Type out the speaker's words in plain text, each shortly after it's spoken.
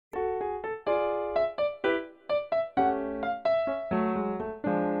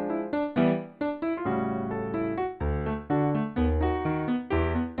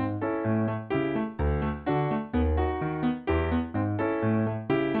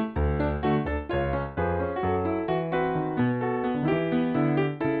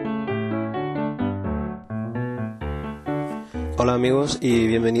Hola amigos y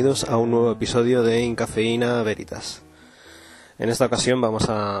bienvenidos a un nuevo episodio de Incafeína Veritas. En esta ocasión vamos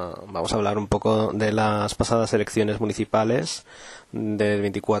a hablar un poco de las pasadas elecciones municipales del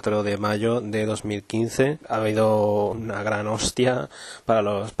 24 de mayo de 2015. Ha habido una gran hostia para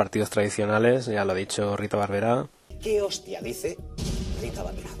los partidos tradicionales, ya lo ha dicho Rita Barberá. ¿Qué hostia dice Rita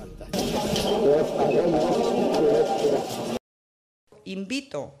Barberá?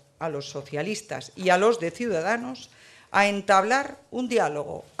 Invito a los socialistas y a los de Ciudadanos a entablar un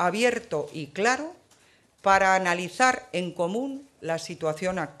diálogo abierto y claro para analizar en común la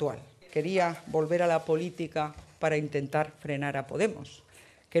situación actual. Quería volver a la política para intentar frenar a Podemos,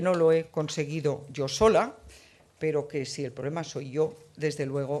 que no lo he conseguido yo sola, pero que si el problema soy yo, desde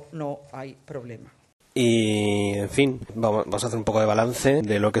luego no hay problema. Y, en fin, vamos a hacer un poco de balance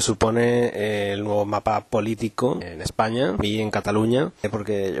de lo que supone el nuevo mapa político en España y en Cataluña,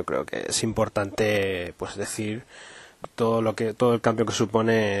 porque yo creo que es importante pues decir todo el cambio que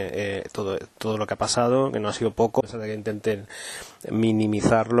supone todo lo que ha pasado, que no ha sido poco, a pesar de que intenten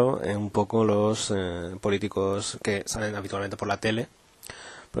minimizarlo un poco los políticos que salen habitualmente por la tele,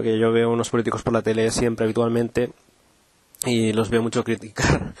 porque yo veo unos políticos por la tele siempre habitualmente y los veo mucho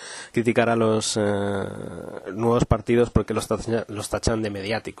criticar a los nuevos partidos porque los tachan de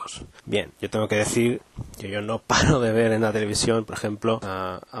mediáticos. Bien, yo tengo que decir que yo no paro de ver en la televisión, por ejemplo,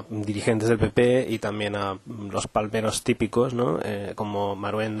 a dirigentes del PP y también a los palmeros típicos, ¿no? Como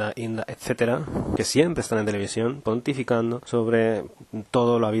Maruenda, Inda, etcétera, que siempre están en televisión pontificando sobre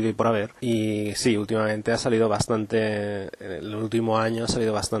todo lo habido y por haber. Y sí, últimamente ha salido bastante, en el último año ha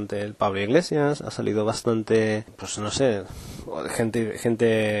salido bastante el Pablo Iglesias, ha salido bastante, pues no sé, gente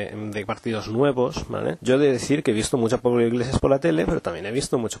de partidos nuevos, ¿vale? Yo he de decir que he visto mucho a Pablo Iglesias por la tele, pero también he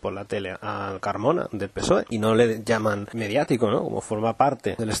visto mucho por la tele a Carmona del PSOE, y no le llaman mediático, ¿no? Como forma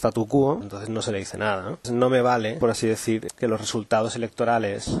parte del statu quo, entonces no se le dice nada, ¿no? No me vale, por así decir, que los resultados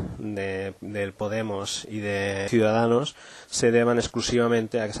electorales del Podemos y de Ciudadanos se deban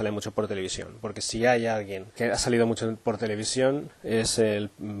exclusivamente a que sale mucho por televisión, porque si hay alguien que ha salido mucho por televisión es el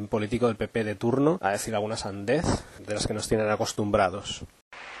político del PP de turno, a decir alguna sandez de las que nos tienen acostumbrados.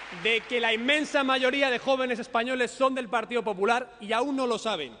 De que la inmensa mayoría de jóvenes españoles son del Partido Popular y aún no lo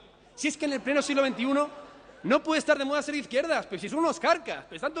saben. Si es que en el pleno siglo XXI no puede estar de moda ser izquierdas, pues si son unos carcas,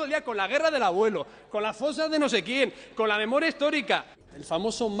 pues están todo el día con la guerra del abuelo, con las fosas de no sé quién, con la memoria histórica. El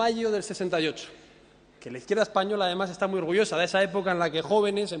famoso mayo del 68, que la izquierda española además está muy orgullosa de esa época en la que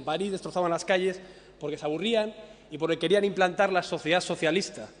jóvenes en París destrozaban las calles porque se aburrían y porque querían implantar la sociedad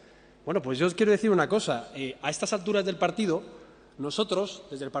socialista. Bueno, pues yo os quiero decir una cosa, a estas alturas del partido, nosotros,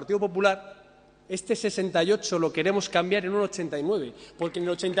 desde el Partido Popular, este 68 lo queremos cambiar en un 89, porque en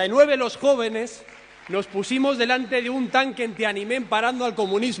el 89 los jóvenes nos pusimos delante de un tanque en Tiananmen parando al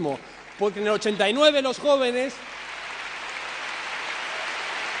comunismo, porque en el 89 los jóvenes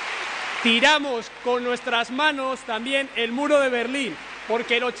tiramos con nuestras manos también el muro de Berlín,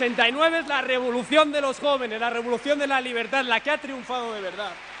 porque el 89 es la revolución de los jóvenes, la revolución de la libertad, la que ha triunfado de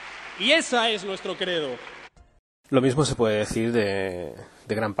verdad. Y esa es nuestro credo. Lo mismo se puede decir de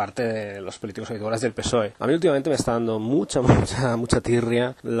gran parte de los políticos habituales del PSOE. A mí últimamente me está dando mucha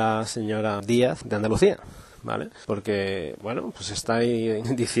tirria la señora Díaz de Andalucía, ¿vale? Porque, bueno, pues está ahí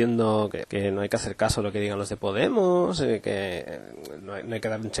diciendo que no hay que hacer caso a lo que digan los de Podemos, que no hay que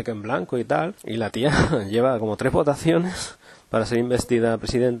dar un cheque en blanco y tal. Y la tía lleva como 3 votaciones para ser investida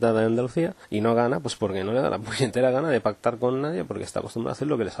presidenta de Andalucía y no gana, pues porque no le da la puñetera gana de pactar con nadie, porque está acostumbrado a hacer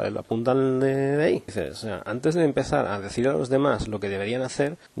lo que le sale la punta de ahí. Dices, o sea, antes de empezar a decir a los demás lo que deberían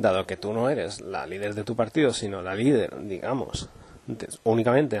hacer, dado que tú no eres la líder de tu partido, sino la líder, digamos,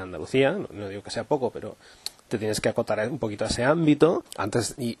 únicamente de Andalucía, no digo que sea poco, pero te tienes que acotar un poquito a ese ámbito,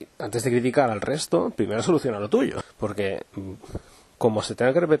 antes de criticar al resto, primero soluciona lo tuyo, porque como se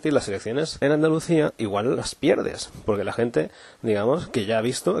tenga que repetir las elecciones en Andalucía, igual las pierdes, porque la gente, digamos, que ya ha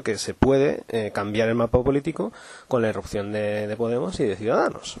visto que se puede cambiar el mapa político con la irrupción de Podemos y de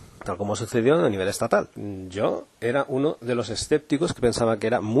Ciudadanos, tal como sucedió a nivel estatal. Yo era uno de los escépticos que pensaba que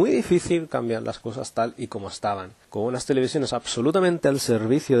era muy difícil cambiar las cosas tal y como estaban, con unas televisiones absolutamente al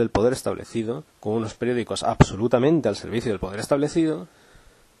servicio del poder establecido, con unos periódicos absolutamente al servicio del poder establecido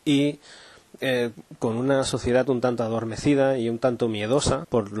y con una sociedad un tanto adormecida y un tanto miedosa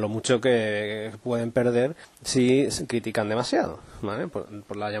por lo mucho que pueden perder si critican demasiado, ¿vale?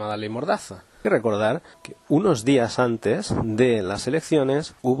 Por la llamada ley Mordaza. Hay que recordar que unos días antes de las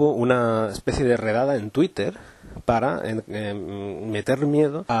elecciones hubo una especie de redada en Twitter para meter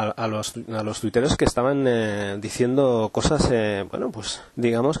miedo a los tuiteros que estaban diciendo cosas, bueno, pues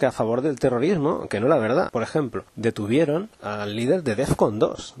digamos que a favor del terrorismo, que no era verdad. Por ejemplo, detuvieron al líder de Defcon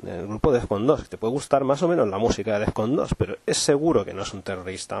 2, del grupo Defcon 2, que te puede gustar más o menos la música de Defcon 2, pero es seguro que no es un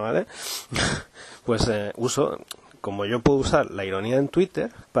terrorista, ¿vale? Pues como yo puedo usar la ironía en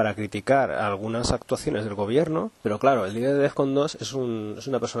Twitter para criticar algunas actuaciones del gobierno, pero claro, el líder de Defcon 2 es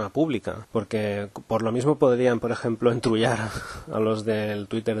una persona pública, porque por lo mismo podrían, por ejemplo, entrullar a los del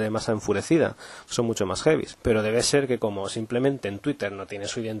Twitter de Masa Enfurecida, son mucho más heavies, pero debe ser que como simplemente en Twitter no tiene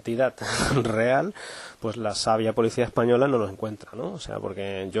su identidad real, pues la sabia policía española no lo encuentra, ¿no? O sea,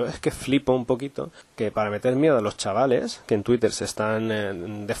 porque yo es que flipo un poquito que para meter miedo a los chavales que en Twitter se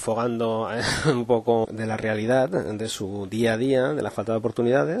están desfogando un poco de la realidad, de su día a día, de la falta de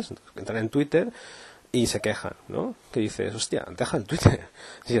oportunidades, entran en Twitter y se quejan, ¿no? Que dices, hostia, deja el Twitter.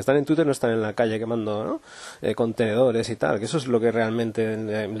 Si están en Twitter no están en la calle quemando, ¿no? Contenedores y tal, que eso es lo que realmente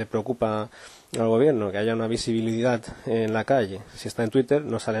le preocupa al gobierno, que haya una visibilidad en la calle. Si está en Twitter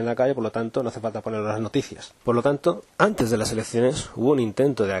no sale en la calle, por lo tanto no hace falta poner las noticias. Por lo tanto, antes de las elecciones hubo un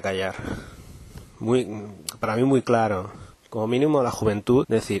intento de acallar, para mí muy claro, como mínimo a la juventud,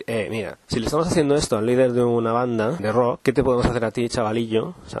 decir, mira, si le estamos haciendo esto al líder de una banda de rock, ¿qué te podemos hacer a ti,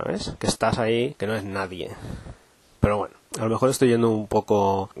 chavalillo? ¿Sabes? Que estás ahí, que no es nadie. Pero bueno, a lo mejor estoy yendo un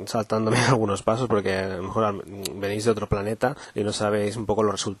poco saltándome algunos pasos porque a lo mejor venís de otro planeta y no sabéis un poco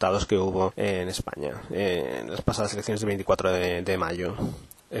los resultados que hubo en España en las pasadas elecciones del 24 de mayo.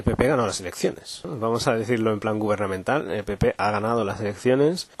 El PP ganó las elecciones. Vamos a decirlo en plan gubernamental. El PP ha ganado las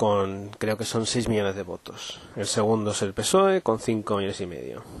elecciones con, creo que son 6 millones de votos. El segundo es el PSOE con 5 millones y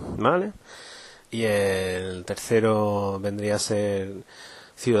medio. ¿Vale? Y el tercero vendría a ser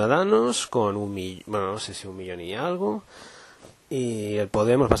Ciudadanos con bueno, no sé si 1 millón y algo. Y el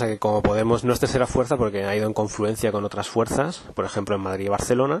Podemos, pasa que como Podemos no es tercera fuerza porque ha ido en confluencia con otras fuerzas, por ejemplo en Madrid y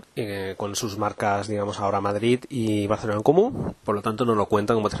Barcelona, con sus marcas, digamos ahora Madrid y Barcelona en común, por lo tanto no lo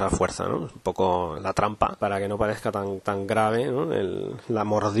cuentan como tercera fuerza, ¿no? Es un poco la trampa para que no parezca tan grave, ¿no? La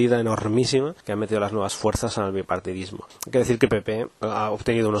mordida enormísima que han metido las nuevas fuerzas al bipartidismo. Hay que decir que el PP ha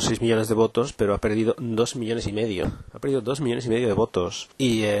obtenido unos 6 millones de votos, pero ha perdido 2 millones y medio. Ha perdido 2 millones y medio de votos.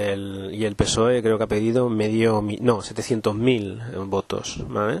 Y el PSOE creo que ha perdido 700.000 votos,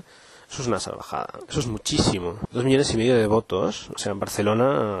 ¿vale? Eso es una salvajada, eso es muchísimo. 2 millones y medio de votos, o sea, en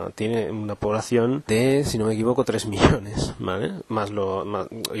Barcelona tiene una población de, si no me equivoco, 3 millones, ¿vale?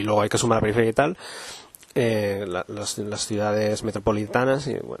 Y luego hay que sumar la periferia y tal. Las ciudades metropolitanas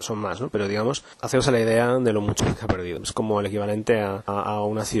bueno, son más, ¿no? Pero digamos, haceos a la idea de lo mucho que ha perdido. Es como el equivalente a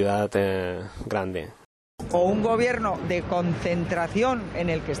una ciudad grande. O un gobierno de concentración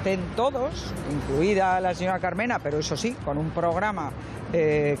en el que estén todos, incluida la señora Carmena, pero eso sí, con un programa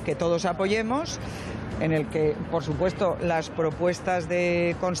que todos apoyemos, en el que, por supuesto, las propuestas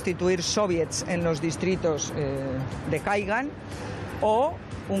de constituir soviets en los distritos decaigan, o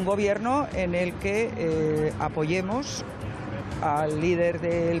un gobierno en el que apoyemos al líder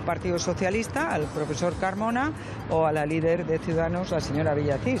del Partido Socialista, al profesor Carmona, o a la líder de Ciudadanos, la señora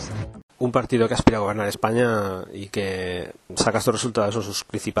Villacís. Un partido que aspira a gobernar España y que saca estos resultados en sus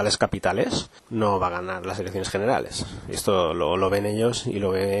principales capitales no va a ganar las elecciones generales. Esto lo ven ellos y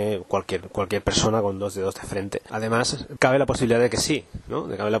lo ve cualquier persona con 2 dedos de frente. Además, cabe la posibilidad de que sí, ¿no?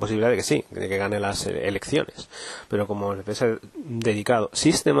 Cabe la posibilidad de que sí, de que gane las elecciones. Pero como el PP se ha dedicado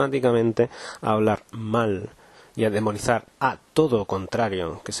sistemáticamente a hablar mal y a demonizar a todo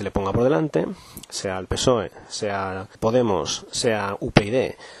contrario que se le ponga por delante, sea el PSOE, sea Podemos, sea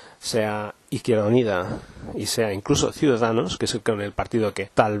UPyD, sea Izquierda Unida y sea incluso Ciudadanos, que es el partido que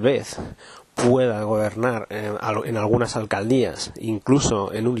tal vez pueda gobernar en algunas alcaldías,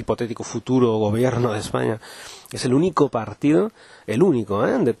 incluso en un hipotético futuro gobierno de España, es el único partido,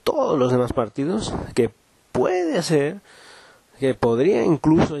 de todos los demás partidos, que puede ser que podría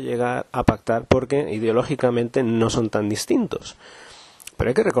incluso llegar a pactar porque ideológicamente no son tan distintos. Pero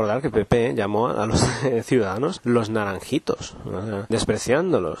hay que recordar que el PP llamó a los ciudadanos los naranjitos,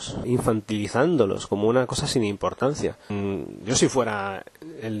 despreciándolos, infantilizándolos como una cosa sin importancia. Yo si fuera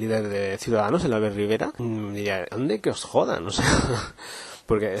el líder de Ciudadanos, el Albert Rivera, diría, ¿dónde que os jodan? O sea,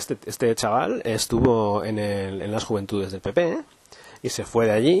 porque este chaval estuvo en las juventudes del PP y se fue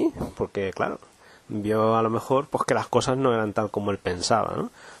de allí porque, claro, vio a lo mejor pues que las cosas no eran tal como él pensaba,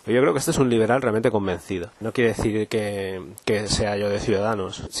 ¿no? Pero yo creo que este es un liberal realmente convencido. No quiere decir que sea yo de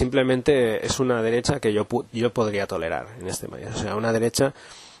Ciudadanos. Simplemente es una derecha que yo podría tolerar en este país. O sea, una derecha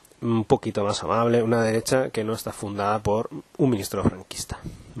un poquito más amable, una derecha que no está fundada por un ministro franquista,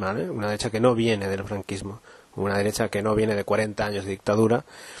 ¿vale? Una derecha que no viene del franquismo, una derecha que no viene de 40 años de dictadura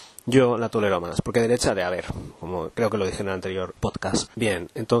yo la tolero más, porque derecha de haber, como creo que lo dije en el anterior podcast. Bien,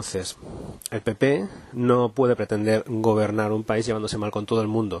 entonces, el PP no puede pretender gobernar un país llevándose mal con todo el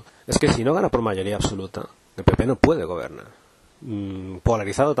mundo. Es que si no gana por mayoría absoluta, el PP no puede gobernar.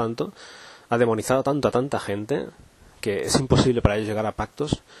 Polarizado tanto, ha demonizado tanto a tanta gente, que es imposible para ellos llegar a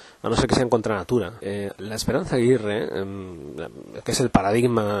pactos, a no ser que sean contra natura. La Esperanza Aguirre, que es el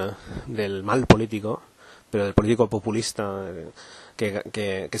paradigma del mal político, pero del político populista,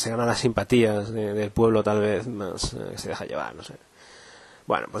 que se gana las simpatías del pueblo tal vez más, que se deja llevar, no sé.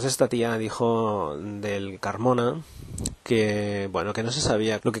 Bueno, pues esta tía dijo del Carmona que que no se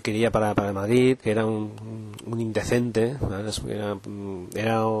sabía lo que quería para Madrid, que era un indecente, ¿vale?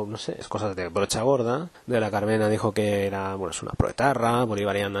 Era no sé, es cosas de brocha gorda. De la Carmena dijo que era, es una proetarra,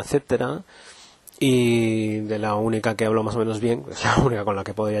 bolivariana, etcétera. Y de la única que habló más o menos bien, es la única con la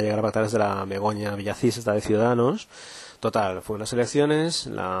que podría llegar a pactar, es de la Begoña Villacís, esta de Ciudadanos. Total, fue unas elecciones,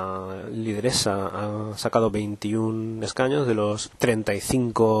 la lideresa ha sacado 21 escaños de los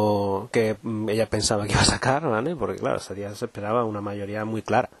 35 que ella pensaba que iba a sacar, ¿vale? Porque claro, esta día se esperaba una mayoría muy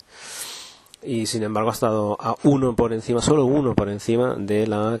clara. Y sin embargo ha estado a solo uno por encima de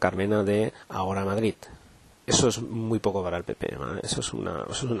la Carmena de Ahora Madrid. Eso es muy poco para el PP, ¿vale? Eso es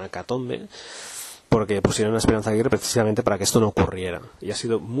una hecatombe, porque pusieron a Esperanza Aguirre precisamente para que esto no ocurriera. Y ha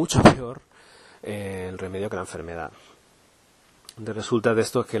sido mucho peor el remedio que la enfermedad. Resulta de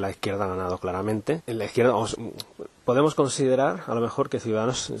esto que la izquierda ha ganado claramente. En la izquierda podemos considerar a lo mejor que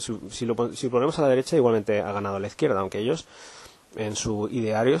Ciudadanos, si lo ponemos a la derecha, igualmente ha ganado la izquierda, aunque ellos en su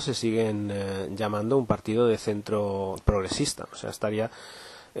ideario se siguen llamando un partido de centro progresista. O sea, estaría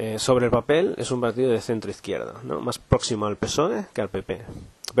sobre el papel es un partido de centro izquierda, ¿no? Más próximo al PSOE que al PP.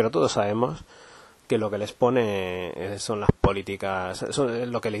 Pero todos sabemos que lo que les pone son las políticas,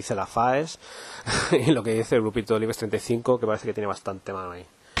 son lo que le dice la FAES y lo que dice el grupito del IBEX 35, que parece que tiene bastante mano ahí.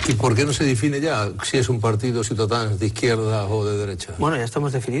 ¿Y por qué no se define ya si es un partido Ciudadanos de izquierda o de derecha? Bueno, ya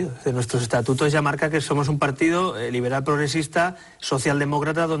estamos definidos. Nuestros estatutos ya marca que somos un partido liberal progresista,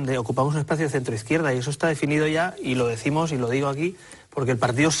 socialdemócrata, donde ocupamos un espacio de centro-izquierda, y eso está definido ya, y lo decimos y lo digo aquí, porque el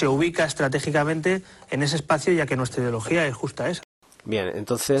partido se ubica estratégicamente en ese espacio, ya que nuestra ideología es justa esa. Bien,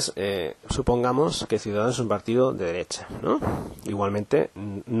 entonces supongamos que Ciudadanos es un partido de derecha, ¿no? Igualmente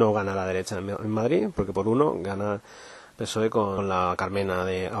no gana la derecha en Madrid, porque por uno gana PSOE con la Carmena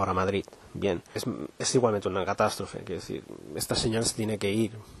de Ahora Madrid. Bien, es igualmente una catástrofe, quiero decir, esta señora se tiene que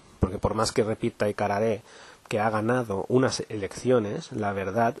ir, porque por más que repita y cararé que ha ganado unas elecciones, la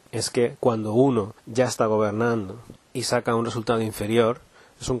verdad es que cuando uno ya está gobernando y saca un resultado inferior,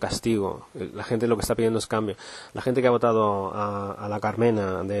 es un castigo. La gente lo que está pidiendo es cambio. La gente que ha votado a la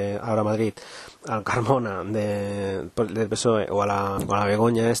Carmena de Ahora Madrid, al Carmona del PSOE o a la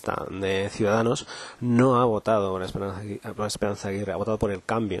Begoña esta de Ciudadanos, no ha votado por Esperanza Aguirre, ha votado por el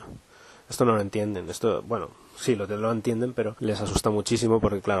cambio. Esto no lo entienden. Esto, sí, lo entienden, pero les asusta muchísimo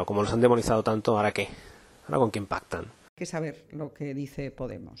porque, claro, como los han demonizado tanto, ¿ahora qué? ¿Ahora con quién pactan? Hay que saber lo que dice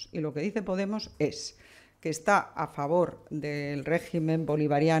Podemos. Y lo que dice Podemos es que está a favor del régimen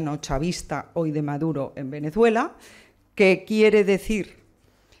bolivariano chavista hoy de Maduro en Venezuela, que quiere decir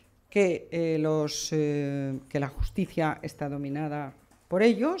que la justicia está dominada por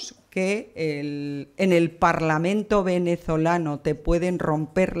ellos, que en el Parlamento venezolano te pueden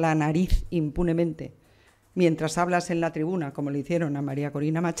romper la nariz impunemente mientras hablas en la tribuna, como le hicieron a María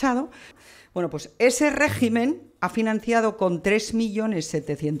Corina Machado. Bueno, pues ese régimen ha financiado con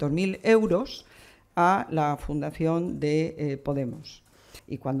 3.700.000 euros a la fundación de Podemos.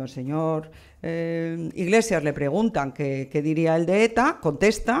 Y cuando el señor Iglesias le preguntan qué diría el de ETA,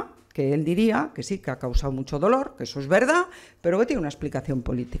 contesta que él diría que sí, que ha causado mucho dolor, que eso es verdad, pero que tiene una explicación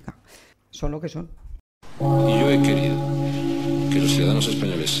política. Son lo que son. Y yo he querido que los ciudadanos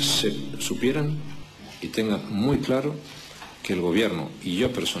españoles supieran y tengan muy claro que el gobierno y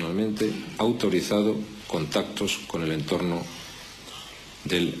yo personalmente ha autorizado contactos con el entorno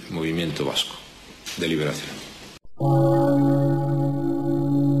del movimiento vasco de liberación.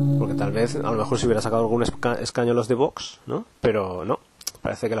 Porque tal vez, a lo mejor si hubiera sacado algún escaño los de Vox, ¿no? Pero no,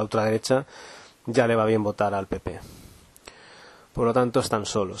 parece que la ultraderecha ya le va bien votar al PP. Por lo tanto, están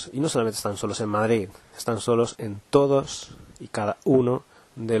solos. Y no solamente están solos en Madrid, están solos en todos y cada uno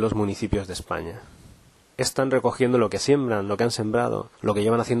de los municipios de España. Están recogiendo lo que siembran, lo que han sembrado, lo que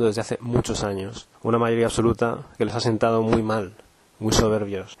llevan haciendo desde hace muchos años. Una mayoría absoluta que les ha sentado muy mal, muy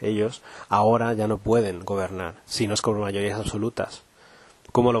soberbios. Ellos ahora ya no pueden gobernar, si no es con mayorías absolutas.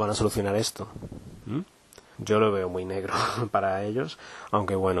 ¿Cómo lo van a solucionar esto? Yo lo veo muy negro para ellos,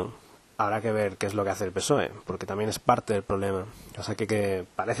 aunque bueno, habrá que ver qué es lo que hace el PSOE, porque también es parte del problema. O sea que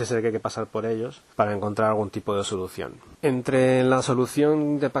parece ser que hay que pasar por ellos para encontrar algún tipo de solución. Entre la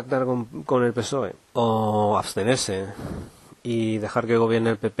solución de pactar con el PSOE o abstenerse y dejar que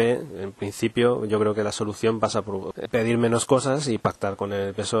gobierne el PP, en principio yo creo que la solución pasa por pedir menos cosas y pactar con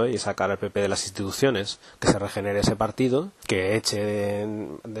el PSOE y sacar al PP de las instituciones, que se regenere ese partido, que eche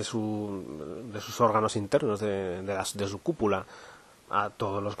de sus órganos internos, de su cúpula, a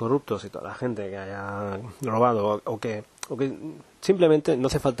todos los corruptos y toda la gente que haya robado o que simplemente no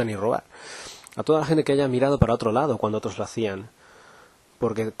hace falta ni robar, a toda la gente que haya mirado para otro lado cuando otros lo hacían,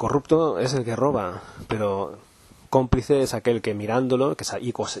 porque corrupto es el que roba, pero cómplice es aquel que mirándolo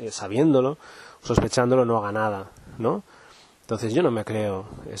y sabiéndolo, sospechándolo, no haga nada, ¿no? Entonces yo no me creo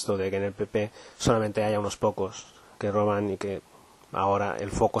esto de que en el PP solamente haya unos pocos que roban y que ahora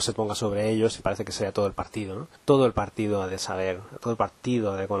el foco se ponga sobre ellos y parece que sea todo el partido, ¿no? Todo el partido ha de saber, todo el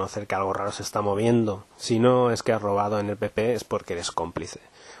partido ha de conocer que algo raro se está moviendo. Si no es que has robado en el PP es porque eres cómplice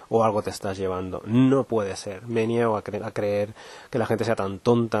o algo te estás llevando. No puede ser. Me niego a creer que la gente sea tan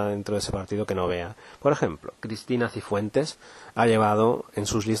tonta dentro de ese partido que no vea. Por ejemplo, Cristina Cifuentes ha llevado en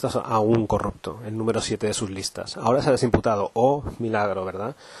sus listas a un corrupto, el número 7 de sus listas. Ahora se ha desimputado. Oh, milagro,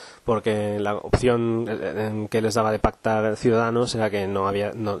 ¿verdad? Porque la opción que les daba de pactar Ciudadanos era que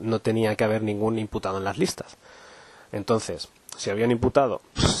no tenía que haber ningún imputado en las listas. Entonces, si había un imputado,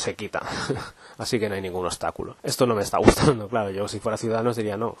 se quita. Así que no hay ningún obstáculo. Esto no me está gustando, claro. Yo si fuera Ciudadanos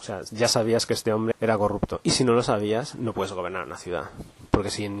diría no. O sea, ya sabías que este hombre era corrupto. Y si no lo sabías, no puedes gobernar una ciudad. Porque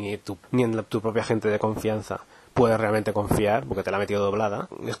si ni en tu propia gente de confianza puedes realmente confiar, porque te la ha metido doblada,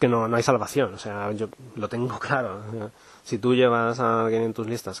 es que no hay salvación. O sea, yo lo tengo claro. O sea, si tú llevas a alguien en tus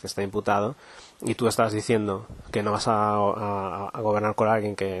listas que está imputado y tú estás diciendo que no vas a gobernar con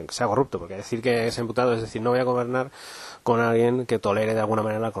alguien que sea corrupto, porque decir que es imputado es decir, no voy a gobernar con alguien que tolere de alguna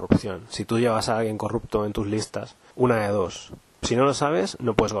manera la corrupción. Si tú llevas a alguien corrupto en tus listas, una de dos. Si no lo sabes,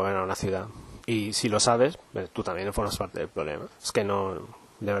 no puedes gobernar una ciudad. Y si lo sabes, tú también formas parte del problema. Es que no...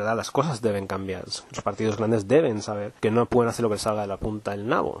 De verdad, las cosas deben cambiar. Los partidos grandes deben saber que no pueden hacer lo que salga de la punta del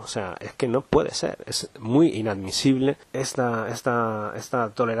nabo. O sea, es que no puede ser. Es muy inadmisible esta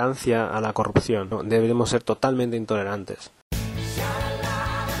tolerancia a la corrupción, ¿no? Deberíamos ser totalmente intolerantes.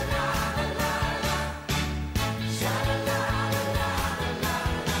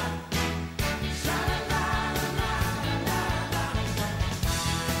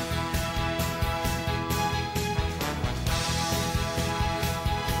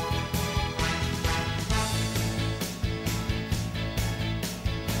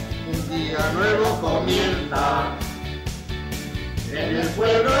 Un día nuevo comienza en el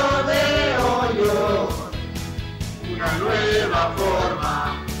pueblo de Hoyo, una nueva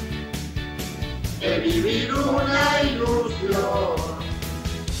forma de vivir una ilusión.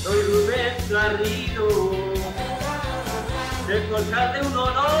 Soy Rubén Garrido, de un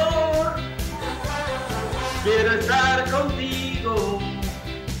honor, quiero estar contigo,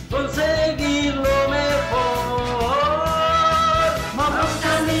 conseguir lo mejor. Vamos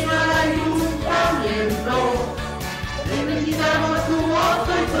camino al ayuntamiento, necesitamos tu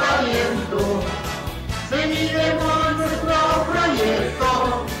voto y tu aliento, seguiremos nuestro proyecto,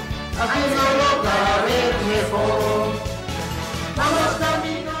 haciéndolo cada vez mejor. Vamos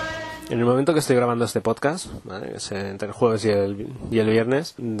camino. En el momento que estoy grabando este podcast, ¿vale? Es entre el jueves y el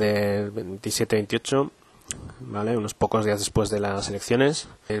viernes del 27-28, ¿vale? Unos pocos días después de las elecciones,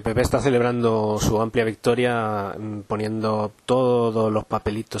 el PP está celebrando su amplia victoria poniendo todos los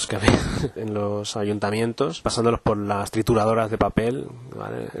papelitos que había en los ayuntamientos, pasándolos por las trituradoras de papel,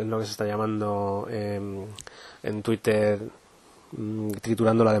 ¿vale? Es lo que se está llamando en Twitter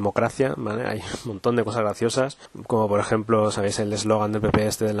triturando la democracia, ¿vale? Hay un montón de cosas graciosas, como por ejemplo, ¿sabéis el eslogan del PP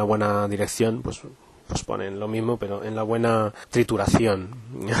este de la buena dirección? Pues ponen lo mismo pero en la buena trituración,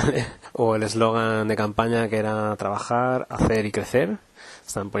 ¿vale? O el eslogan de campaña que era trabajar, hacer y crecer,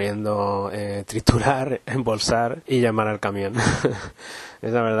 están poniendo triturar, embolsar y llamar al camión.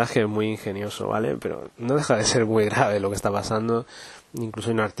 Es la verdad que es muy ingenioso, ¿vale? Pero no deja de ser muy grave lo que está pasando. Incluso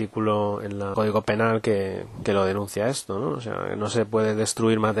hay un artículo en el Código Penal que lo denuncia esto, ¿no? O sea, que no se puede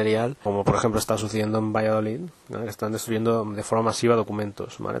destruir material, como por ejemplo está sucediendo en Valladolid, ¿no? Que están destruyendo de forma masiva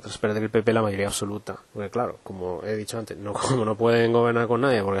documentos, ¿vale? Tras perder el PP la mayoría absoluta. Porque claro, como he dicho antes, como no pueden gobernar con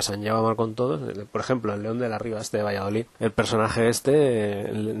nadie porque se han llevado mal con todos, por ejemplo, el León de la Riva este de Valladolid, el personaje este,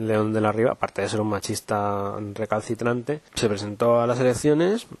 el León de la Riva, aparte de ser un machista recalcitrante, se presentó a las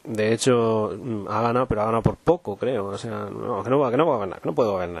elecciones, de hecho ha ganado, pero ha ganado por poco, creo, o sea, que no puede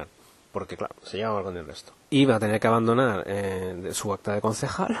gobernar, porque claro, se lleva mal con el resto. Y va a tener que abandonar su acta de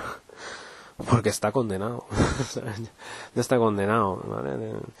concejal porque está condenado. Ya está condenado,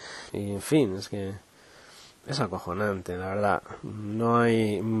 ¿vale? Y en fin, es que es acojonante, la verdad. No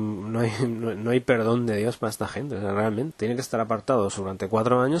hay perdón de Dios para esta gente, o sea, realmente tienen que estar apartados durante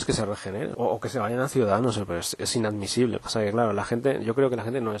 4 años, que se regeneren o que se vayan a Ciudadanos, pero es inadmisible. Pasa que claro, yo creo que la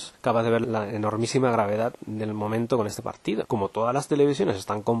gente no es capaz de ver la enormísima gravedad del momento con este partido. Como todas las televisiones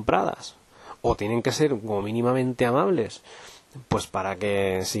están compradas o tienen que ser como mínimamente amables, pues para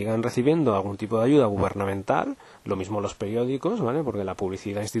que sigan recibiendo algún tipo de ayuda gubernamental, lo mismo los periódicos, ¿vale? Porque la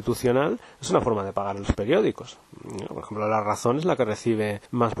publicidad institucional es una forma de pagar a los periódicos. Por ejemplo, La Razón es la que recibe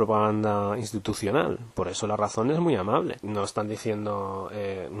más propaganda institucional, por eso La Razón es muy amable. No están diciendo,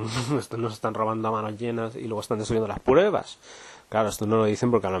 nos están robando a manos llenas y luego están destruyendo las pruebas. Claro, esto no lo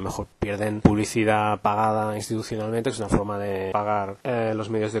dicen porque a lo mejor pierden publicidad pagada institucionalmente, que es una forma de pagar los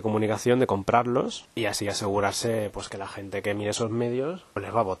medios de comunicación, de comprarlos, y así asegurarse pues que la gente que mire esos medios pues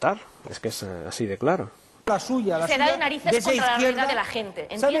les va a votar. Es que es así de claro. La suya se da de narices contra la ruina de la gente,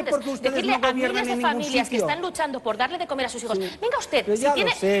 ¿entiendes? Decirle a miles de familias que están luchando por darle de comer a sus hijos, venga usted, si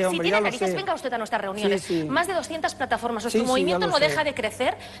tiene narices, venga usted a nuestras reuniones. Más de 200 plataformas, nuestro movimiento no deja de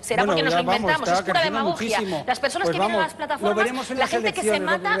crecer, será porque nos lo inventamos, es pura demagogia. Las personas que vienen a las plataformas, la gente que se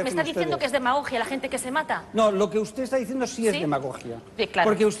mata, me está diciendo que es demagogia, la gente que se mata. No, lo que usted está diciendo sí es demagogia.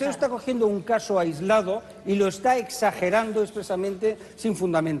 Porque usted está cogiendo un caso aislado y lo está exagerando expresamente sin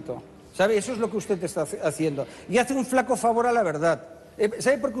fundamento. ¿Sabe? Eso es lo que usted está haciendo. Y hace un flaco favor a la verdad.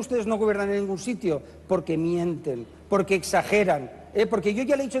 ¿Sabe por qué ustedes no gobiernan en ningún sitio? Porque mienten, porque exageran. Porque yo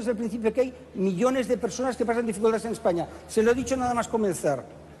ya le he dicho desde el principio que hay millones de personas que pasan dificultades en España. Se lo he dicho nada más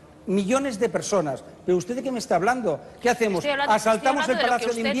comenzar. Millones de personas. ¿Pero usted de qué me está hablando? ¿Qué hacemos? ¿Asaltamos el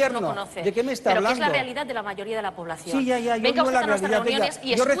Palacio de Invierno? ¿De qué me está hablando? Pero que es la realidad de la mayoría de la población. Sí, ya, venga usted a nuestras reuniones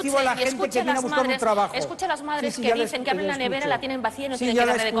y yo recibo a la gente que viene a buscar un trabajo. Escuche a las madres que dicen que abren la nevera, la tienen vacía y no tienen que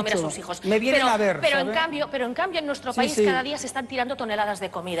darle de comer a sus hijos. Me vienen a ver, pero en cambio en nuestro país cada día se están tirando toneladas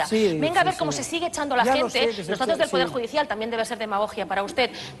de comida. Venga a ver cómo se sigue echando la gente. Los datos del Poder Judicial también debe ser demagogia para usted.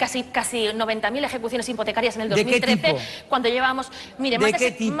 Casi 90.000 ejecuciones hipotecarias en el 2013, cuando llevamos, mire,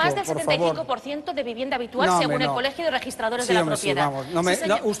 más del 75% de vivienda habitual según el Colegio de Registradores de la Propiedad.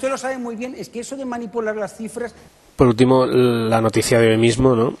 Usted lo sabe muy bien, es que eso de manipular las cifras... Por último, la noticia de hoy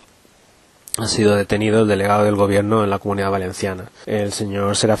mismo, ¿no? Ha sido detenido el delegado del gobierno en la Comunidad Valenciana, el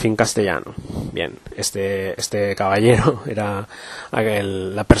señor Serafín Castellano. Bien, este caballero era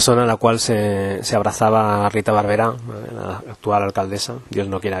la persona a la cual se abrazaba Rita Barberá, la actual alcaldesa, Dios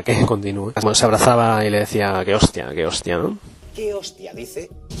no quiera que continúe. Bueno, se abrazaba y le decía que hostia, ¿no? ¿Qué hostia dice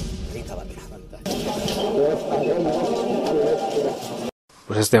Rita Barberá?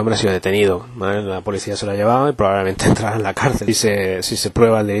 Pues este hombre ha sido detenido, ¿vale? La policía se lo ha llevado y probablemente entrará en la cárcel si se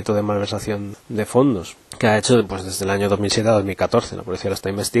prueba el delito de malversación de fondos que ha hecho pues desde el año 2007 a 2014. La policía lo está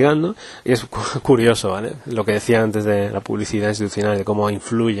investigando y es curioso, ¿vale? Lo que decía antes de la publicidad institucional, de cómo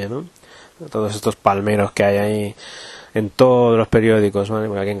influye, ¿no? Todos estos palmeros que hay ahí en todos los periódicos, ¿vale?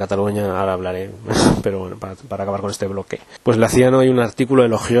 Porque aquí en Cataluña ahora hablaré, pero bueno, para acabar con este bloque. Pues le hacían hoy un artículo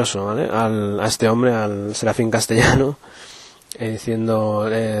elogioso, ¿vale? A este hombre, al Serafín Castellano, diciendo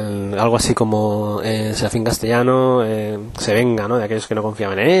algo así como Serafín Castellano se venga, ¿no? De aquellos que no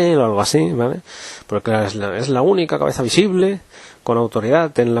confiaban en él o algo así, ¿vale? Porque es la única cabeza visible con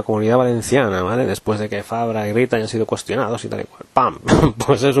autoridad en la Comunidad Valenciana, ¿vale? Después de que Fabra y Rita hayan sido cuestionados y tal y cual. ¡Pam!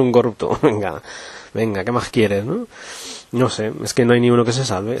 Pues es un corrupto. Venga, ¿qué más quieres, no? No sé, es que no hay ni uno que se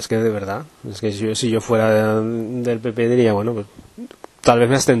salve, es que de verdad, es que si yo fuera del PP diría, bueno, pues tal vez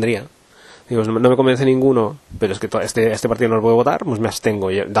me abstendría. Digo, no me convence ninguno, pero es que este partido no lo puedo votar, pues me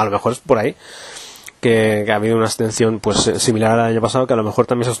abstengo. Y a lo mejor es por ahí que ha habido una abstención pues similar al año pasado, que a lo mejor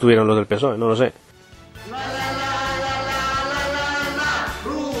también se abstuvieron los del PSOE, no lo sé.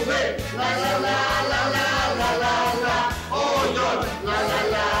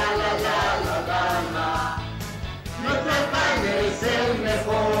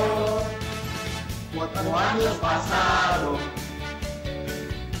 Pasado,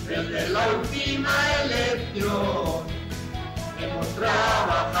 desde la última elección hemos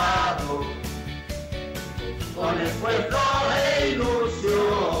trabajado con esfuerzo e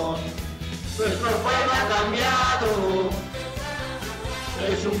ilusión. Nuestro pueblo ha cambiado,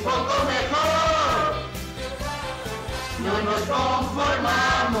 es un poco mejor, no nos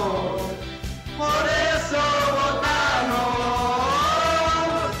conformamos, por eso votamos.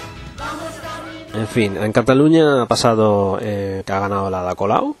 En fin, en Cataluña ha pasado que ha ganado la Ada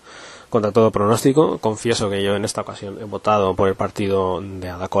Colau, contra todo pronóstico. Confieso que yo en esta ocasión he votado por el partido de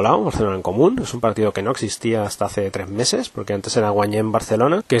Ada Colau, Barcelona en Común. Es un partido que no existía hasta hace 3 meses, porque antes era Guanyem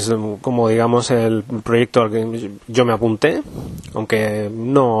Barcelona, que es como digamos el proyecto al que yo me apunté, aunque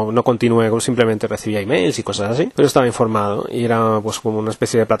no continué, simplemente recibía emails y cosas así, pero estaba informado y era pues como una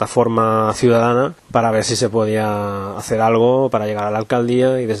especie de plataforma ciudadana para ver si se podía hacer algo para llegar a la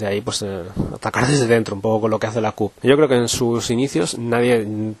alcaldía y desde ahí pues atacar desde dentro, un poco con lo que hace la CUP. Yo creo que en sus inicios nadie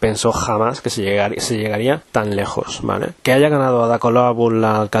pensó jamás que se llegaría tan lejos, ¿vale? Que haya ganado Ada Colau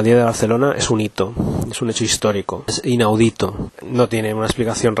la alcaldía de Barcelona es un hito, es un hecho histórico, es inaudito, no tiene una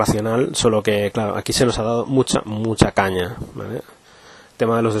explicación racional, solo que claro, aquí se nos ha dado mucha caña, ¿vale? El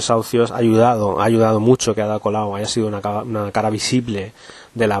tema de los desahucios ha ayudado mucho que Ada Colau haya sido una cara visible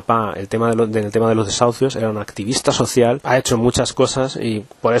de la PA. El tema de los desahucios, era una activista social, ha hecho muchas cosas y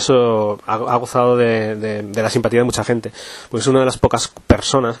por eso ha gozado de la simpatía de mucha gente, porque es una de las pocas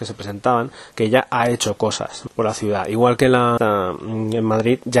personas que se presentaban que ya ha hecho cosas por la ciudad, igual que en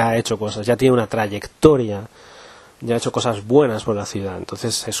Madrid ya ha hecho cosas, ya tiene una trayectoria, ya ha hecho cosas buenas por la ciudad.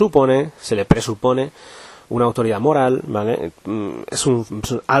 Entonces se le presupone una autoridad moral, ¿vale? Es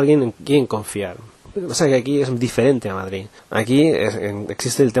alguien en quien confiar. Lo que pasa es que aquí es diferente a Madrid. Aquí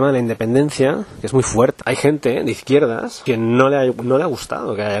existe el tema de la independencia, que es muy fuerte. Hay gente de izquierdas que no le ha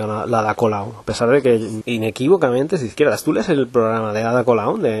gustado que haya ganado la Ada Colau, a pesar de que inequívocamente es de izquierdas. Tú lees el programa de Ada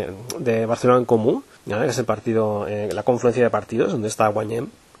Colau, de Barcelona en Común, ¿vale? Que es el partido, la confluencia de partidos, donde está Guanyem.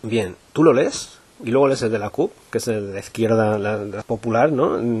 Bien, tú lo lees y luego lees el de la CUP, que es el de la izquierda, la popular,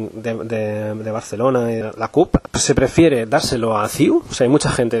 ¿no? De Barcelona y la CUP. Se prefiere dárselo a CiU. O sea, hay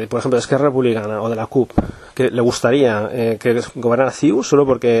mucha gente, por ejemplo, de Esquerra Republicana o de la CUP, que le gustaría que gobernara CiU solo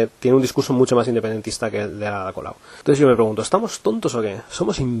porque tiene un discurso mucho más independentista que el de Ada Colau. Entonces yo me pregunto, ¿estamos tontos o qué?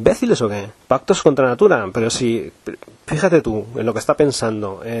 ¿Somos imbéciles o qué? Pactos contra natura, pero si... Fíjate tú en lo que está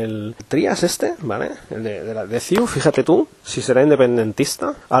pensando el Trías ¿vale? El de CiU, fíjate tú si será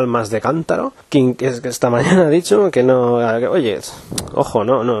independentista, Almas de Cántaro, que esta mañana ha dicho que no, oye, ojo,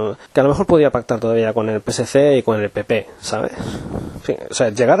 no, que a lo mejor podía pactar todavía con el PSC y con el PP, ¿sabes? Sí, o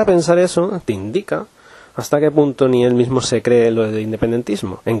sea, llegar a pensar eso te indica hasta qué punto ni él mismo se cree lo del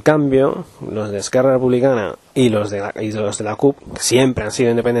independentismo. En cambio, los de Esquerra Republicana y los de la CUP, que siempre han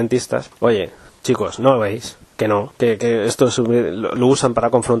sido independentistas, oye, chicos, ¿no lo veis? Que no, que esto lo usan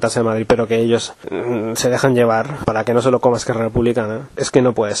para confrontarse a Madrid, pero que ellos se dejan llevar para que no se lo coma Esquerra Republicana. Es que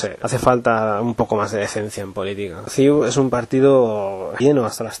no puede ser. Hace falta un poco más de decencia en política. CiU es un partido lleno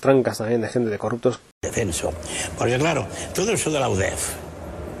hasta las trancas también de gente, de corruptos. Defenso. Porque claro, todo eso de la UDEF.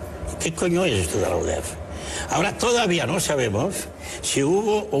 ¿Qué coño es esto de la UDEF? Ahora todavía no sabemos si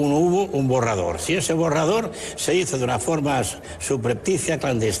hubo o no hubo un borrador. Si ese borrador se hizo de una forma subrepticia,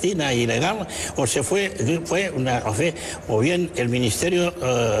 clandestina e ilegal, o o bien el Ministerio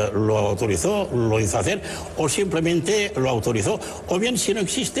lo autorizó, lo hizo hacer, o simplemente lo autorizó, o bien si no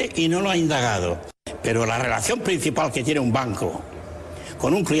existe y no lo ha indagado. Pero la relación principal que tiene un banco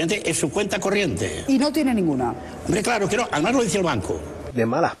con un cliente es su cuenta corriente. ¿Y no tiene ninguna? Hombre, claro que no, además lo dice el banco. De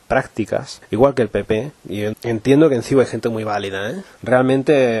malas prácticas, igual que el PP, y entiendo que en CiU hay gente muy válida, ¿eh?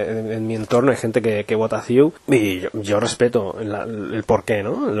 Realmente en mi entorno hay gente que vota CiU y yo respeto el porqué,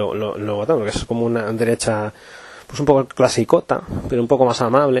 ¿no? Lo votan, porque es como una derecha pues un poco clasicota, pero un poco más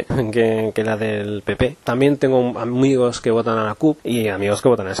amable que la del PP. También tengo amigos que votan a la CUP y amigos que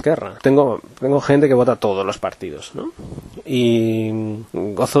votan a Esquerra. Tengo gente que vota a todos los partidos, ¿no? Y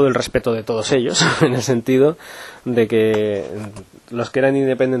gozo del respeto de todos ellos, en el sentido de que los que eran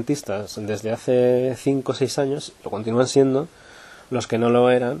independentistas desde hace 5 o 6 años lo continúan siendo, los que no lo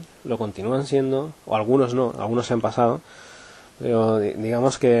eran lo continúan siendo, o algunos no, algunos se han pasado. Pero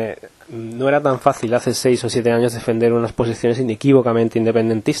digamos que no era tan fácil hace 6 o 7 años defender unas posiciones inequívocamente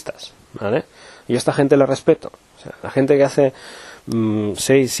independentistas, ¿vale? Y a esta gente la respeto. O sea, la gente que hace 6,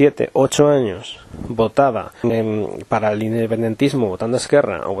 7, 8 años votaba para el independentismo, votando a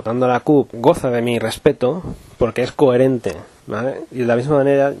Esquerra o votando a la CUP, goza de mi respeto porque es coherente, ¿vale? Y de la misma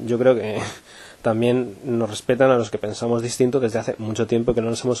manera yo creo que también nos respetan a los que pensamos distinto desde hace mucho tiempo, que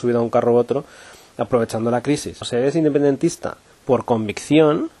no nos hemos subido a un carro u otro aprovechando la crisis. O sea, eres independentista por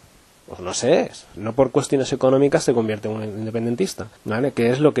convicción, pues no sé, no por cuestiones económicas te convierte en un independentista, ¿vale?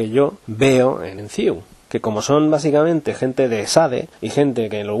 Que es lo que yo veo en CiU, que como son básicamente gente de SADE y gente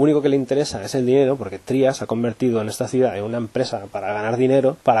que lo único que le interesa es el dinero, porque Trías ha convertido en esta ciudad en una empresa para ganar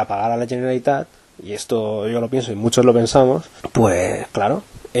dinero, para pagar a la Generalitat, y esto yo lo pienso y muchos lo pensamos, pues claro,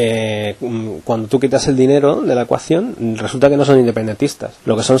 cuando tú quitas el dinero de la ecuación, resulta que no son independentistas.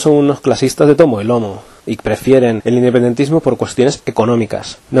 Lo que son unos clasistas de tomo y lomo, y prefieren el independentismo por cuestiones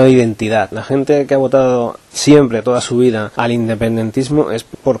económicas, no de identidad. La gente que ha votado siempre, toda su vida, al independentismo es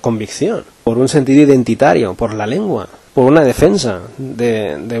por convicción, por un sentido identitario, por la lengua, por una defensa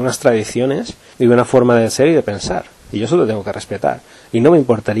de unas tradiciones y de una forma de ser y de pensar. Y yo eso lo tengo que respetar. Y no me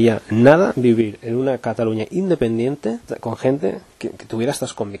importaría nada vivir en una Cataluña independiente con gente que tuviera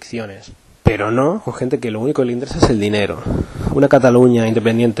estas convicciones. Pero no con gente que lo único que le interesa es el dinero. Una Cataluña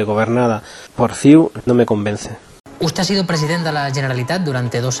independiente gobernada por CiU no me convence. Usted ha sido presidente de la Generalitat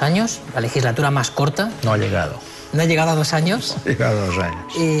durante 2 años, la legislatura más corta. No ha llegado. ¿No ha llegado a 2 años? Ha llegado a 2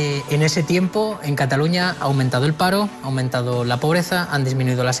 años. En ese tiempo, en Cataluña, ha aumentado el paro, ha aumentado la pobreza, han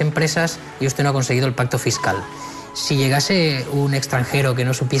disminuido las empresas y usted no ha conseguido el pacto fiscal. Si llegase un extranjero que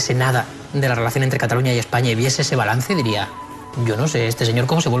no supiese nada de la relación entre Cataluña y España y viese ese balance, diría, yo no sé, ¿este señor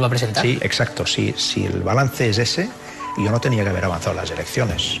cómo se vuelve a presentar? Sí, exacto, sí. Si el balance es ese, yo no tenía que haber avanzado las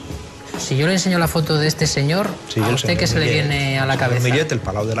elecciones. Si yo le enseño la foto de este señor, sí, ¿a usted qué se le viene a la cabeza? Millet, el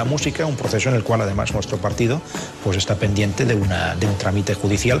Palau de la Música, un proceso en el cual además nuestro partido pues está pendiente de un trámite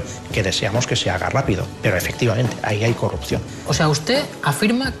judicial que deseamos que se haga rápido. Pero efectivamente, ahí hay corrupción. O sea, usted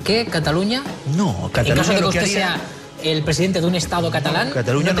afirma que Cataluña... No, Cataluña... En caso de que lo usted que haría... sea el presidente de un Estado catalán,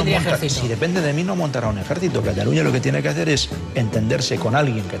 Cataluña no tendría monta, ejército. Si depende de mí, no montará un ejército. Cataluña lo que tiene que hacer es entenderse con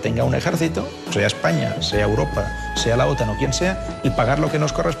alguien que tenga un ejército, sea España, sea Europa, sea la OTAN o quien sea, y pagar lo que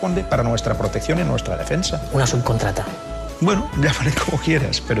nos corresponde para nuestra protección y nuestra defensa. Una subcontrata. Bueno, llámale como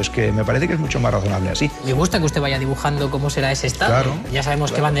quieras, pero es que me parece que es mucho más razonable así. Me gusta que usted vaya dibujando cómo será ese Estado. Claro, ya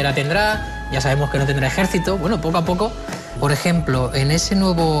sabemos qué bandera tendrá, ya sabemos que no tendrá ejército. Bueno, poco a poco. Por ejemplo, en ese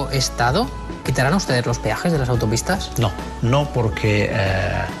nuevo Estado, ¿quitarán ustedes los peajes de las autopistas? No, porque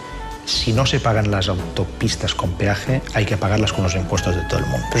si no se pagan las autopistas con peaje, hay que pagarlas con los impuestos de todo el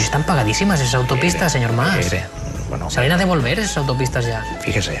mundo. Pero si están pagadísimas esas autopistas, señor Mas. Bueno, ¿se van a devolver esas autopistas ya?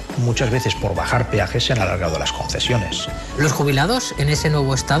 Fíjese, muchas veces por bajar peajes se han alargado las concesiones. ¿Los jubilados en ese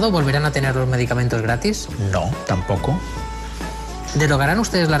nuevo Estado volverán a tener los medicamentos gratis? No, tampoco. ¿Derogarán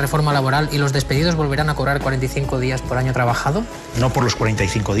ustedes la reforma laboral y los despedidos volverán a cobrar 45 días por año trabajado? No por los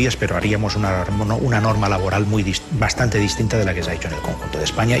 45 días, pero haríamos una norma laboral bastante distinta de la que se ha hecho en el conjunto de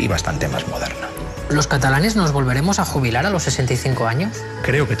España y bastante más moderna. ¿Los catalanes nos volveremos a jubilar a los 65 años?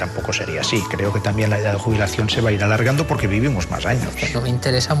 Creo que tampoco sería así. Creo que también la edad de jubilación se va a ir alargando porque vivimos más años. No me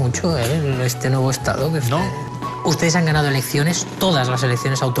interesa mucho este nuevo Estado. No. Ustedes han ganado elecciones, todas las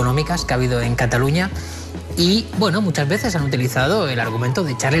elecciones autonómicas que ha habido en Cataluña. Y, bueno, muchas veces han utilizado el argumento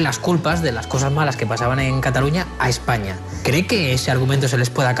de echarle las culpas de las cosas malas que pasaban en Cataluña a España. ¿Cree que ese argumento se les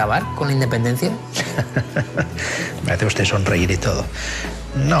puede acabar con la independencia? Me hace usted sonreír y todo.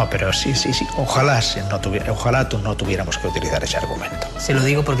 No, pero sí. Ojalá no tuviéramos que utilizar ese argumento. Se lo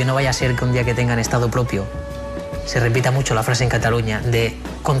digo porque no vaya a ser que un día que tengan Estado propio se repita mucho la frase en Cataluña de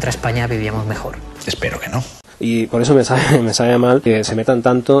contra España vivíamos mejor. Espero que no. Y por eso me sabe mal que se metan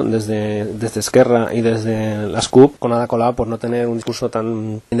tanto desde Esquerra y desde las CUP con Ada Colau por no tener un discurso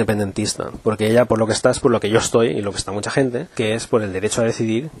tan independentista. Porque ella por lo que está es por lo que yo estoy y lo que está mucha gente, que es por el derecho a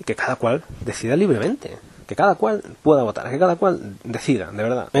decidir y que cada cual decida libremente. Que cada cual pueda votar, que cada cual decida, de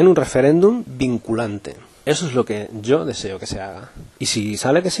verdad. En un referéndum vinculante. Eso es lo que yo deseo que se haga. Y si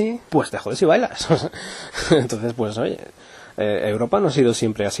sale que sí, pues te jodes y bailas. Entonces, pues oye... Europa no ha sido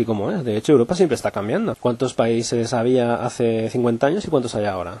siempre así como es. De hecho, Europa siempre está cambiando. ¿Cuántos países había hace 50 años y cuántos hay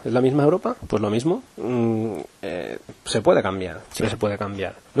ahora? ¿Es la misma Europa? Pues lo mismo. Se puede cambiar. Sí, se puede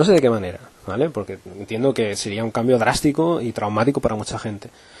cambiar. No sé de qué manera, ¿vale? Porque entiendo que sería un cambio drástico y traumático para mucha gente.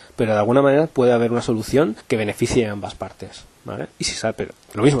 Pero de alguna manera puede haber una solución que beneficie a ambas partes, ¿vale? Y si sale, pero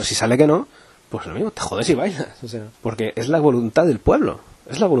lo mismo, si sale que no, pues lo mismo, te jodes y bailas. O sea, porque es la voluntad del pueblo.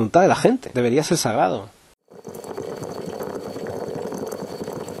 Es la voluntad de la gente. Debería ser sagrado.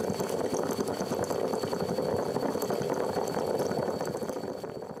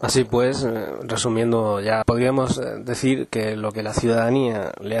 Así pues, resumiendo ya, podríamos decir que lo que la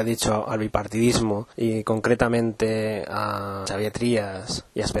ciudadanía le ha dicho al bipartidismo y concretamente a Xavier Trías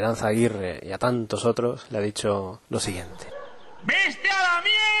y a Esperanza Aguirre y a tantos otros, le ha dicho lo siguiente. ¡Vete a la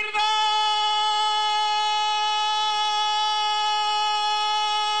mierda!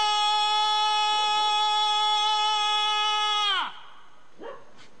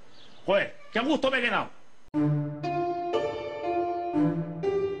 Joder, qué a gusto me he quedado.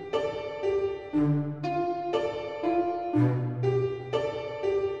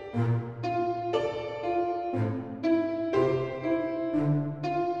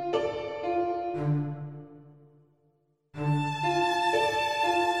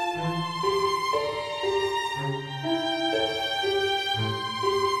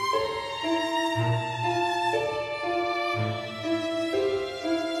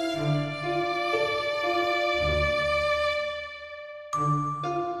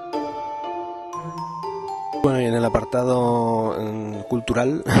 Bueno, y en el apartado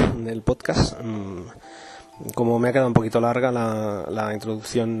cultural del podcast, como me ha quedado un poquito larga la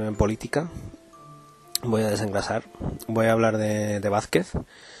introducción política, voy a desengrasar. Voy a hablar de Vázquez.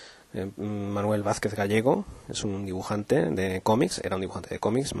 Manuel Vázquez Gallego es un dibujante de cómics, era un dibujante de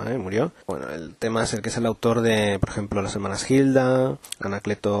cómics, ¿vale? Murió. Bueno, el tema es el que es el autor de, por ejemplo, Las hermanas Gilda,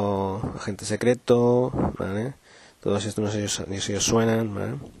 Anacleto, Agente Secreto, ¿vale? Todos estos no sé si os suenan,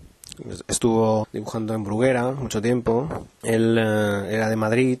 ¿vale? Estuvo dibujando en Bruguera mucho tiempo. Él era de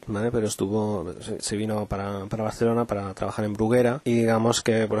Madrid, ¿vale? Pero se vino para Barcelona para trabajar en Bruguera, y digamos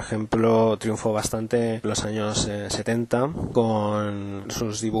que, por ejemplo, triunfó bastante en los años 70 con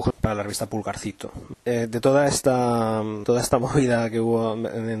sus dibujos para la revista Pulgarcito. De toda esta movida que hubo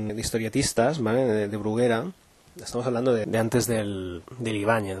de historietistas, ¿vale? de Bruguera, estamos hablando de antes del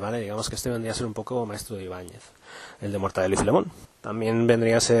Ibáñez, ¿vale? Digamos que este vendría a ser un poco maestro de Ibáñez, el de Mortadelo y Filemón. También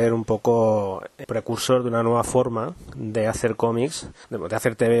vendría a ser un poco precursor de una nueva forma de hacer cómics, de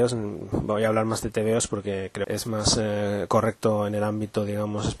hacer tebeos. Voy a hablar más de tebeos porque creo que es más correcto en el ámbito,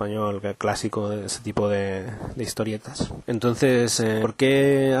 digamos, español, clásico, de ese tipo de historietas. Entonces, ¿por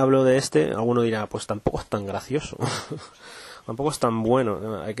qué hablo de este? Alguno dirá, pues tampoco es tan gracioso, tampoco es tan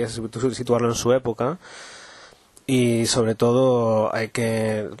bueno, hay que situarlo en su época. Y sobre todo hay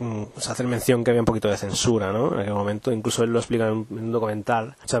que hacer mención que había un poquito de censura, ¿no? En aquel momento, incluso él lo explica en un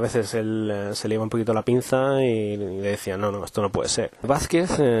documental. Muchas veces él se le iba un poquito la pinza y le decía, no, esto no puede ser. Vázquez,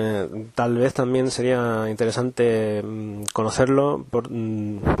 tal vez también sería interesante conocerlo por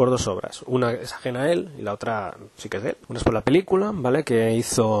dos obras. Una es ajena a él y la otra sí que es de él. Una es por la película, ¿vale? Que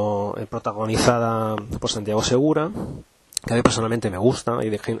hizo protagonizada por Santiago Segura, que a mí personalmente me gusta,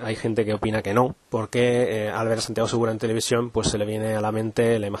 y hay gente que opina que no, porque al ver a Santiago Segura en televisión pues se le viene a la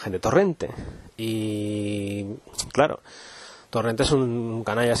mente la imagen de Torrente, y claro, Torrente es un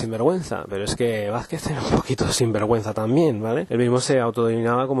canalla sinvergüenza, pero es que Vázquez era un poquito sinvergüenza también, ¿vale? Él mismo se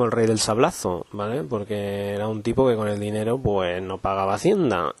autodenominaba como el rey del sablazo, ¿vale? Porque era un tipo que con el dinero pues no pagaba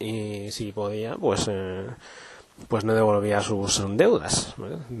Hacienda, y si podía pues no devolvía sus deudas,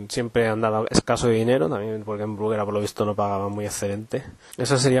 ¿vale? Siempre andaba escaso de dinero, también porque en Bruguera por lo visto no pagaba muy excelente.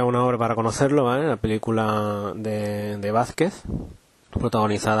 Esa sería una obra para conocerlo, ¿vale? La película de Vázquez,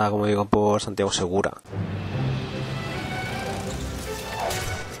 protagonizada, como digo, por Santiago Segura.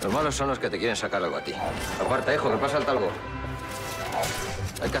 Los malos son los que te quieren sacar algo a ti. Aparta, hijo, que pasa el talgo.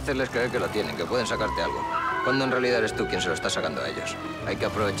 Hay que hacerles creer que lo tienen, que pueden sacarte algo, cuando en realidad eres tú quien se lo está sacando a ellos. Hay que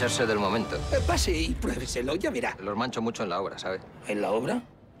aprovecharse del momento. Pase y pruébeselo, ya verá. Los mancho mucho en la obra, ¿sabe? ¿En la obra?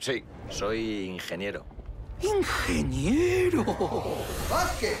 Sí, soy ingeniero. ¡Ingeniero!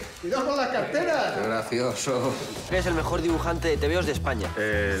 ¡Vázquez! ¡Cuidado con las carteras! ¡Qué gracioso! Es el mejor dibujante de tebeos de España.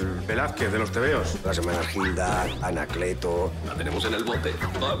 El Velázquez de los tebeos. Las hermanas Gilda, Anacleto... La tenemos en el bote.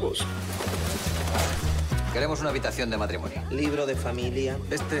 ¡Vamos! Queremos una habitación de matrimonio. Libro de familia.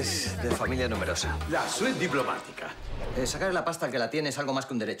 Este es de familia numerosa. La suite diplomática. Sacarle la pasta al que la tiene es algo más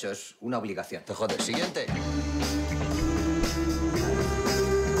que un derecho, es una obligación. Te jodes. Siguiente.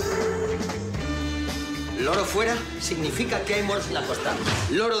 Loro fuera significa que hay moros en la costa.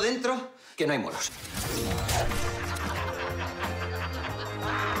 Loro dentro, que no hay moros.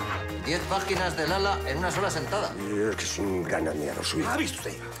 10 páginas del ala en una sola sentada. Es que es un gananiero suyo. ¿Ha visto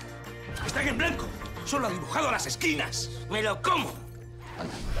usted? Están en blanco. Solo ha dibujado las esquinas. ¡Me lo como!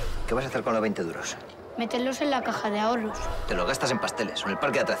 Anda, ¿qué vas a hacer con los 20 duros? Meterlos en la caja de ahorros. Te los gastas en pasteles o en el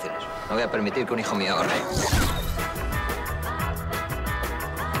parque de atracciones. No voy a permitir que un hijo mío ahorre.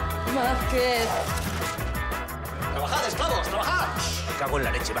 Vázquez. ¡Trabajad, esclavos, trabajad! Me cago en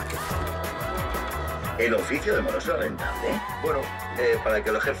la leche, Vázquez. ¿El oficio de moroso es rentable? Bueno, para el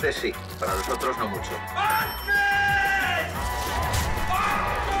que lo ejerce, sí. Para los otros, no mucho.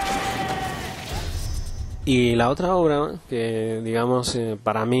 Y la otra obra que, digamos,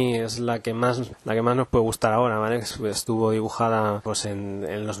 para mí es la que más nos puede gustar ahora, ¿vale? Estuvo dibujada pues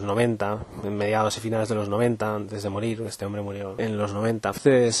en los 90, en mediados y finales de los 90, antes de morir. Este hombre murió en los 90.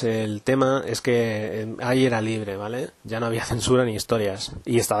 Entonces el tema es que ahí era libre, ¿vale? Ya no había censura ni historias,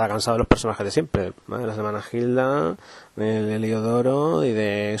 y estaba cansado de los personajes de siempre, ¿vale? Las hermanas Gilda, de Heliodoro y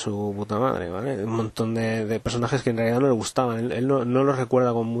de su puta madre, ¿vale? Un montón de personajes que en realidad no le gustaban. Él no los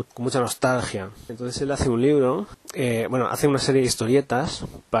recuerda con mucha nostalgia. Entonces él hace un libro, hace una serie de historietas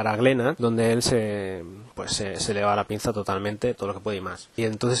para Glenat, donde él se pues se le va a la pinza totalmente todo lo que puede y más. Y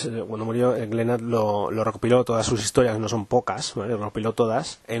entonces cuando murió Glenart lo recopiló todas sus historias, no son pocas, ¿vale? Lo recopiló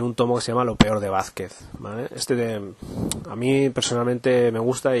todas en un tomo que se llama Lo peor de Vázquez, ¿vale? A mí personalmente me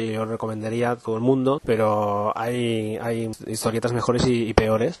gusta y yo recomendaría a todo el mundo, pero hay historietas mejores y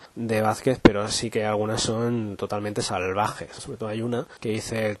peores de Vázquez, pero sí que algunas son totalmente salvajes. Sobre todo hay una que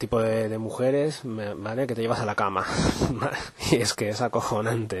dice el tipo de mujeres, ¿vale?, que te llevas a la cama. Y es que es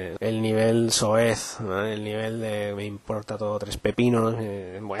acojonante el nivel soez, ¿vale?, el nivel de me importa todo tres pepinos,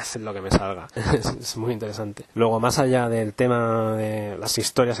 voy a hacer lo que me salga. Es muy interesante. Luego, más allá del tema de las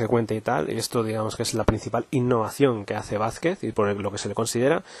historias que cuenta y tal, y esto digamos que es la principal innovación que hace Vázquez y por lo que se le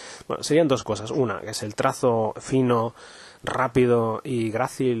considera, bueno, serían dos cosas. Una, que es el trazo fino, rápido y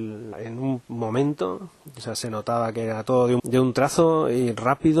grácil en un momento, o sea, se notaba que era todo de un trazo y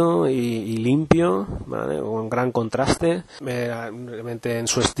rápido y limpio, ¿vale?, con gran contraste. Era realmente en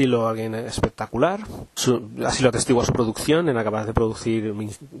su estilo alguien espectacular, así lo atestigua su producción, era capaz de producir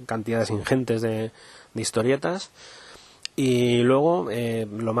cantidades ingentes de historietas. Y luego,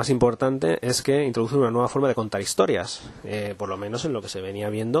 lo más importante es que introduce una nueva forma de contar historias, por lo menos en lo que se venía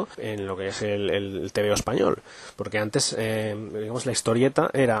viendo en lo que es el TVO español, porque antes, digamos, la historieta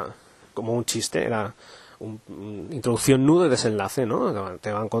era como un chiste, era introducción, nudo y desenlace, ¿no?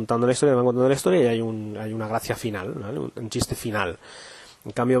 Te van contando la historia, y hay una gracia final, ¿vale?, un chiste final.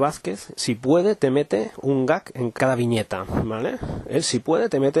 En cambio, Vázquez, si puede, te mete un gag en cada viñeta, ¿vale? Él, si puede,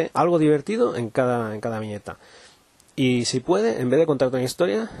 te mete algo divertido en cada viñeta. Y si puede, en vez de contarte una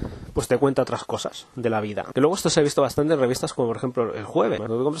historia, pues te cuenta otras cosas de la vida. Que luego esto se ha visto bastante en revistas como por ejemplo El Jueves.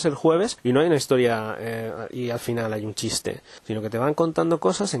 Cuando tú compras El Jueves y no hay una historia y al final hay un chiste, sino que te van contando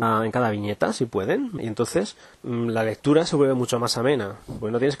cosas en cada viñeta, si pueden. Y entonces la lectura se vuelve mucho más amena.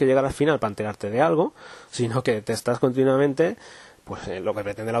 Pues no tienes que llegar al final para enterarte de algo, sino que te estás continuamente... Pues lo que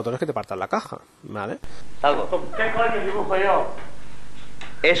pretende el autor es que te partas la caja, ¿vale? ¿Algo? ¿Con qué coño dibujo yo?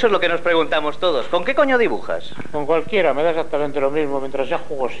 Eso es lo que nos preguntamos todos. ¿Con qué coño dibujas? Con cualquiera, me da exactamente lo mismo, mientras sea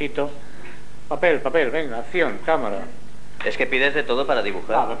jugosito. Papel, venga, acción, cámara. Es que pides de todo para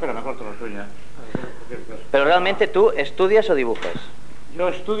dibujar. Ah, espera, me corto las uñas. Pero realmente tú estudias o dibujas. Yo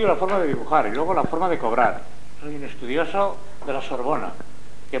estudio la forma de dibujar y luego la forma de cobrar. Soy un estudioso de la Sorbona.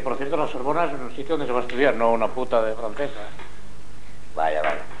 Que por cierto la Sorbona es un sitio donde se va a estudiar, no una puta de francesa. Vaya.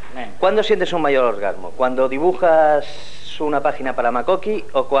 ¿Cuándo sientes un mayor orgasmo? ¿Cuando dibujas una página para Makoki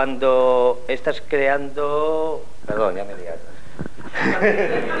o cuando estás creando... Perdón, ya me digas.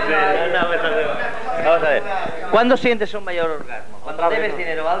 Vamos a ver. ¿Cuándo sientes un mayor orgasmo? ¿Cuando debes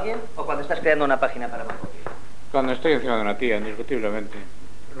dinero a alguien o cuando estás creando una página para Makoki? Cuando estoy encima de una tía, indiscutiblemente.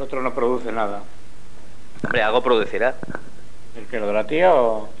 El otro no produce nada. Hombre, algo producirá. ¿El que, lo de la tía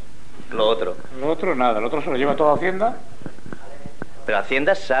o...? Lo otro. Lo otro nada, el otro se lo lleva todo a Hacienda. ¿Pero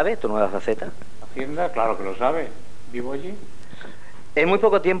Hacienda sabe tu nueva faceta? Hacienda, claro que lo sabe. Vivo allí. En muy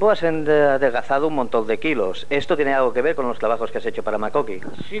poco tiempo has adelgazado un montón de kilos. ¿Esto tiene algo que ver con los trabajos que has hecho para Makoki?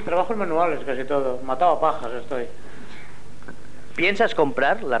 Sí, trabajos manuales casi todo. Matado a pajas estoy. ¿Piensas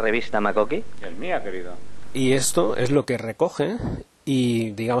comprar la revista Makoki? Es mía, querido. Y esto es lo que recoge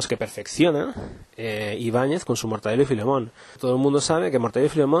y digamos que perfecciona Ibáñez con su Mortadelo y Filemón. Todo el mundo sabe que Mortadelo y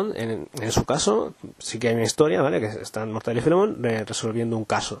Filemón, en su caso, sí que hay una historia, ¿vale?, que están Mortadelo y Filemón resolviendo un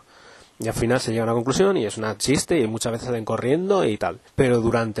caso. Y al final se llega a una conclusión y es una chiste y muchas veces salen corriendo y tal. Pero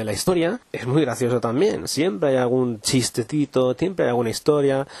durante la historia es muy gracioso también. Siempre hay algún chistecito, siempre hay alguna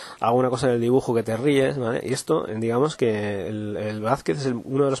historia, alguna cosa del dibujo que te ríes, ¿vale? Y esto, digamos que el Vázquez es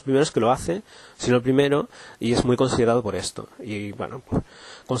uno de los primeros que lo hace, si no el primero, y es muy considerado por esto. Y bueno,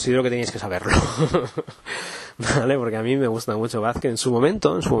 considero que tenéis que saberlo. ¿Vale? Porque a mí me gusta mucho Vázquez. En su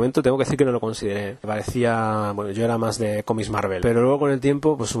momento tengo que decir que no lo consideré. Me parecía, bueno, yo era más de cómics Marvel. Pero luego con el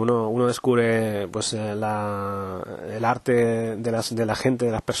tiempo, pues uno descubre pues el arte de la gente,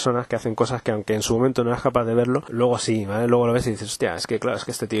 de las personas que hacen cosas que aunque en su momento no eras capaz de verlo, luego sí, ¿vale? Luego lo ves y dices, hostia, es que claro, es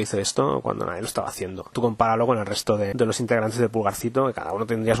que este tío hizo esto cuando nadie lo estaba haciendo. Tú compáralo con el resto de los integrantes del Pulgarcito, que cada uno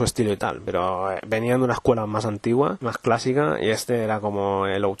tendría su estilo y tal, pero venían de una escuela más antigua, más clásica, y este era como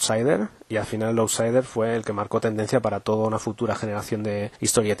el outsider, y al final el outsider fue el que marcó tendencia para toda una futura generación de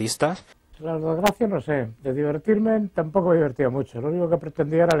historietistas. La desgracia, no sé, de divertirme tampoco me divertía mucho, lo único que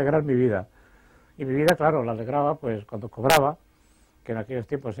pretendía era alegrar mi vida. Y mi vida, claro, la alegraba pues cuando cobraba, que en aquellos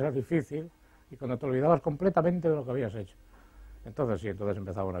tiempos era difícil, y cuando te olvidabas completamente de lo que habías hecho. Entonces sí, entonces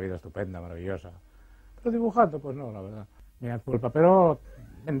empezaba una vida estupenda, maravillosa. Pero dibujando, pues no, la verdad. Me da culpa, pero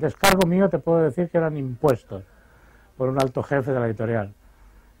en descargo mío te puedo decir que eran impuestos por un alto jefe de la editorial.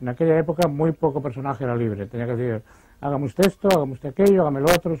 En aquella época muy poco personaje era libre, tenía que decir, hágame usted esto, hágame usted aquello, hágame lo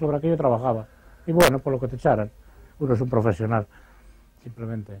otro, sobre aquello trabajaba. Y bueno, por lo que te echaran, uno es un profesional,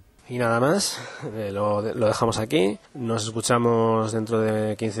 simplemente. Y nada más, lo dejamos aquí. Nos escuchamos dentro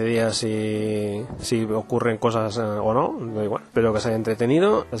de 15 días si ocurren cosas o no, da igual. Espero que os haya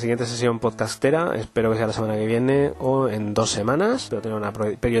entretenido. La siguiente sesión podcastera espero que sea la semana que viene o en 2 semanas. Espero tener una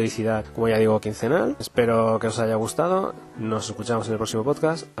periodicidad, como ya digo, quincenal. Espero que os haya gustado. Nos escuchamos en el próximo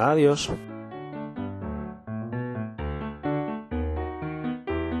podcast. Adiós.